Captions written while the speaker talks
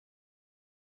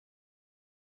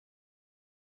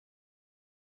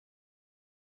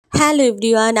Hello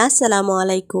everyone, Assalamu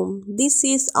alaikum. This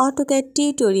is AutoCAD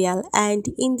tutorial and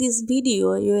in this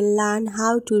video you will learn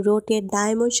how to rotate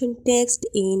dimension text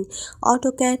in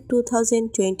AutoCAD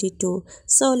 2022.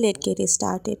 So let's get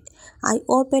started. I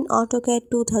open AutoCAD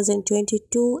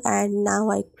 2022 and now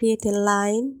I create a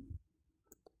line.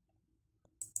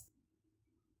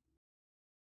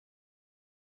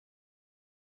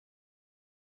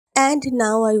 And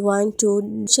now I want to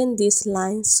dimension this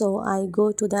line, so I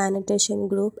go to the annotation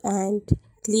group and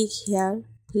click here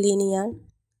linear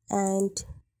and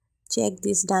check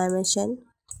this dimension.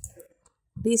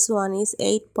 This one is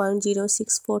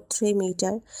 8.0643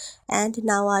 meter, and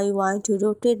now I want to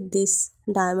rotate this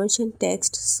dimension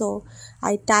text, so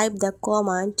I type the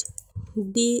command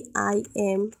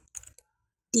DIMTED,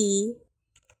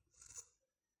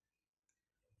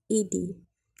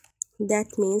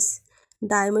 that means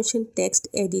dimension text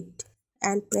edit,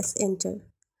 and press enter.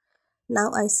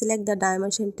 Now I select the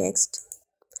dimension text,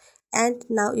 and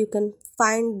now you can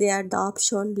find there the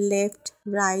option left,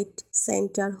 right,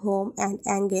 center, home and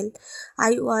angle.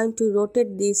 I want to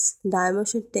rotate this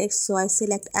dimension text, so I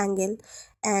select angle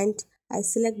and I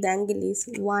select the angle is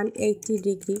 180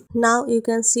 degree. Now you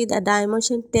can see the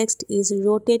dimension text is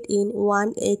rotate in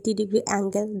 180 degree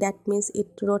angle, that means it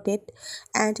rotate.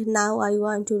 And now I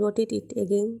want to rotate it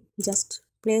again, just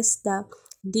press the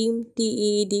dim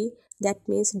TED, that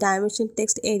means dimension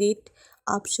text edit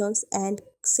options, and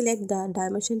select the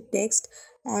dimension text,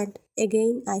 and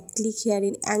again I click here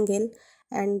in angle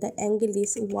and the angle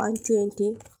is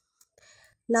 120.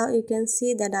 Now you can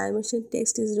see the dimension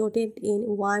text is rotated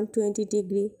in 120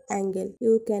 degree angle.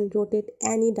 You can rotate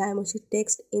any dimension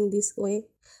text in this way.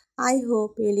 I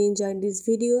hope you'll enjoy this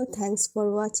video. Thanks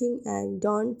for watching and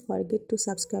don't forget to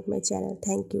subscribe my channel.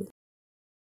 Thank you.